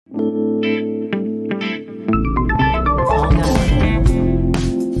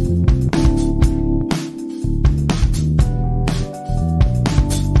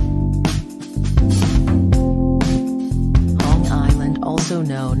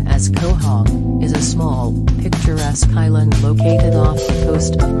known as Koh Hong, is a small, picturesque island located off the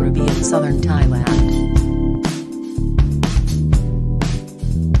coast of Krabi in southern Thailand.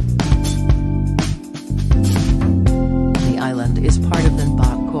 The island is part of the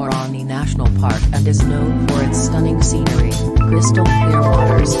Khorani National Park and is known for its stunning scenery, crystal clear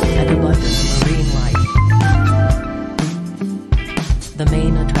waters, and abundant marine life. The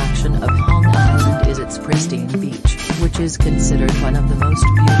main attraction of Hong Island is its pristine beach, which is considered one of the most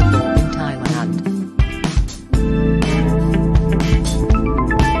beautiful in Thailand.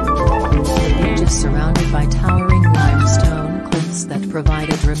 The beach is surrounded by towering limestone cliffs that provide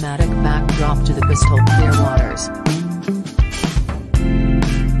a dramatic backdrop to the crystal clear waters.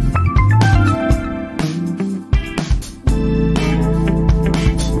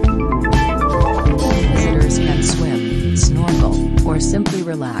 Visitors can swim, snorkel, or simply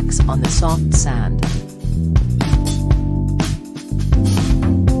relax on the soft sand.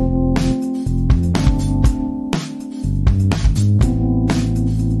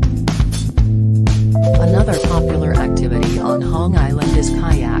 Another popular activity on Hong Island is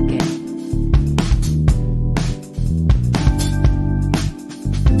kayaking.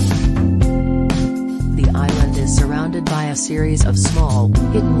 The island is surrounded by a series of small,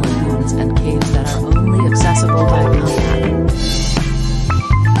 hidden lagoons and caves that are only accessible by kayak.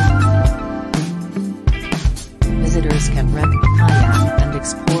 Visitors can rent a kayak and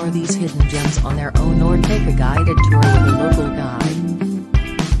explore these hidden gems on their own or take a guided tour with a local guide.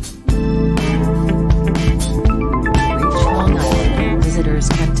 Visitors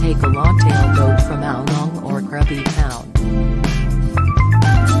can take a long-tail boat from Koh Hong or Krabi town.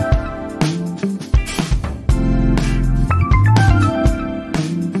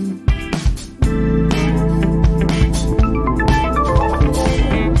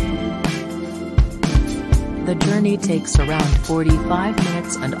 The journey takes around 45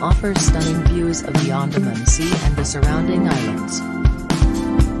 minutes and offers stunning views of the Andaman Sea and the surrounding islands.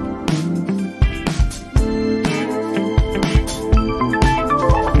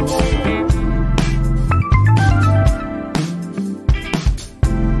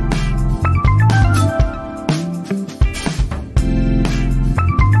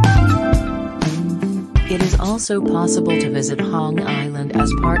 It is also possible to visit Hong Island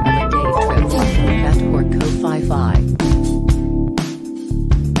as part of a day trip from Phuket or Koh Phi.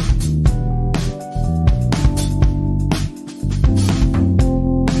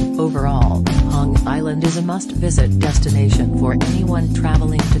 Overall, Hong Island is a must-visit destination for anyone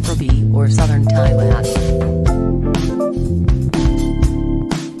traveling to Krabi or southern Thailand.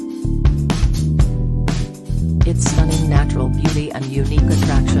 Its stunning natural beauty and unique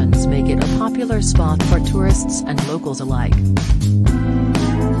attractions make it a popular spot for tourists and locals alike.